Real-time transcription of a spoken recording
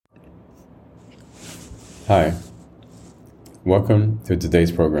Hi, welcome to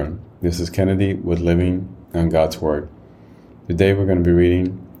today's program. This is Kennedy with Living on God's Word. Today we're going to be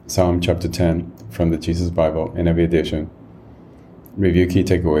reading Psalm chapter 10 from the Jesus Bible NIV edition, review key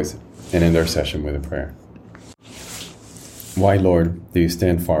takeaways, and end our session with a prayer. Why, Lord, do you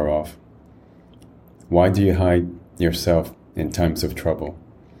stand far off? Why do you hide yourself in times of trouble?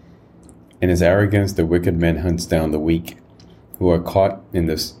 In his arrogance, the wicked man hunts down the weak, who are caught in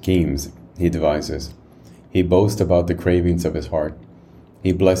the schemes he devises. He boasts about the cravings of his heart.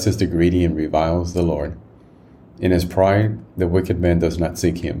 He blesses the greedy and reviles the Lord. In his pride, the wicked man does not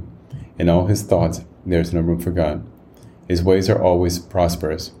seek him. In all his thoughts, there is no room for God. His ways are always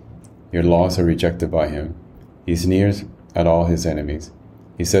prosperous. Your laws are rejected by him. He sneers at all his enemies.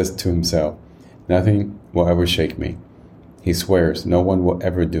 He says to himself, nothing will ever shake me. He swears, no one will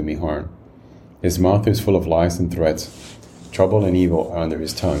ever do me harm. His mouth is full of lies and threats. Trouble and evil are under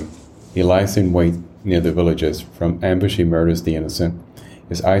his tongue. He lies in wait near the villages. From ambush he murders the innocent.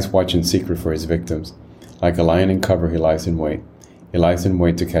 His eyes watch in secret for his victims. Like a lion in cover he lies in wait. He lies in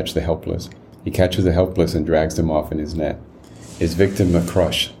wait to catch the helpless. He catches the helpless and drags them off in his net. His victims are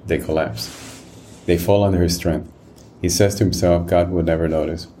crushed. They collapse. They fall under his strength. He says to himself, God will never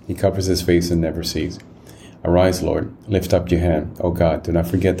notice. He covers his face and never sees. Arise, Lord. Lift up your hand. O God, do not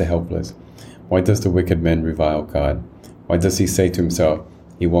forget the helpless. Why does the wicked man revile God? Why does he say to himself,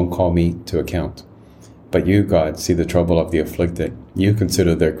 he won't call me to account? But you, God, see the trouble of the afflicted. You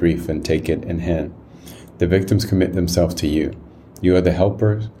consider their grief and take it in hand. The victims commit themselves to you. You are the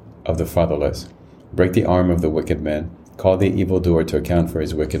helpers of the fatherless. Break the arm of the wicked man. Call the evildoer to account for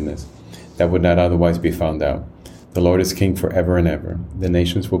his wickedness, that would not otherwise be found out. The Lord is king forever and ever. The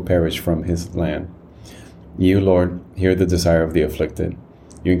nations will perish from his land. You, Lord, hear the desire of the afflicted.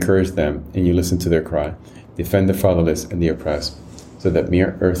 You encourage them, and you listen to their cry. Defend the fatherless and the oppressed, so that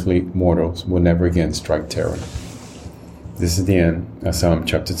mere earthly mortals will never again strike terror. This is the end of Psalm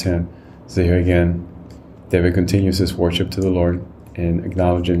chapter 10. So here again, David continues his worship to the Lord and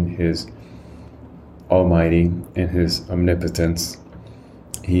acknowledging his almighty and his omnipotence.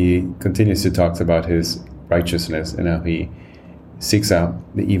 He continues to talk about his righteousness and how he seeks out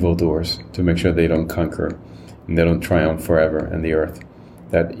the evildoers to make sure they don't conquer and they don't triumph forever in the earth.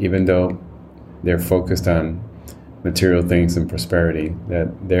 That even though they're focused on material things and prosperity,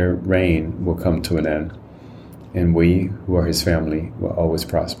 that their reign will come to an end, and we who are his family will always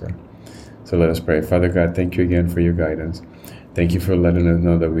prosper. So let us pray. Father God, thank you again for your guidance. Thank you for letting us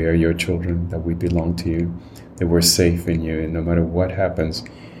know that we are your children, that we belong to you, that we're safe in you, and no matter what happens,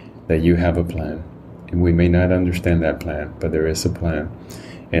 that you have a plan. And we may not understand that plan, but there is a plan,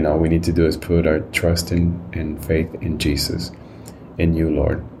 and all we need to do is put our trust and faith in Jesus, in you,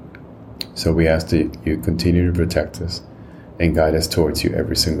 Lord. So we ask that you continue to protect us and guide us towards you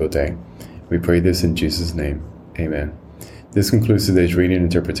every single day. We pray this in Jesus' name. Amen. This concludes today's reading and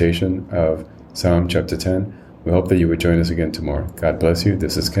interpretation of Psalm chapter 10. We hope that you will join us again tomorrow. God bless you.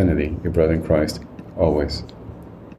 This is Kennedy, your brother in Christ, always.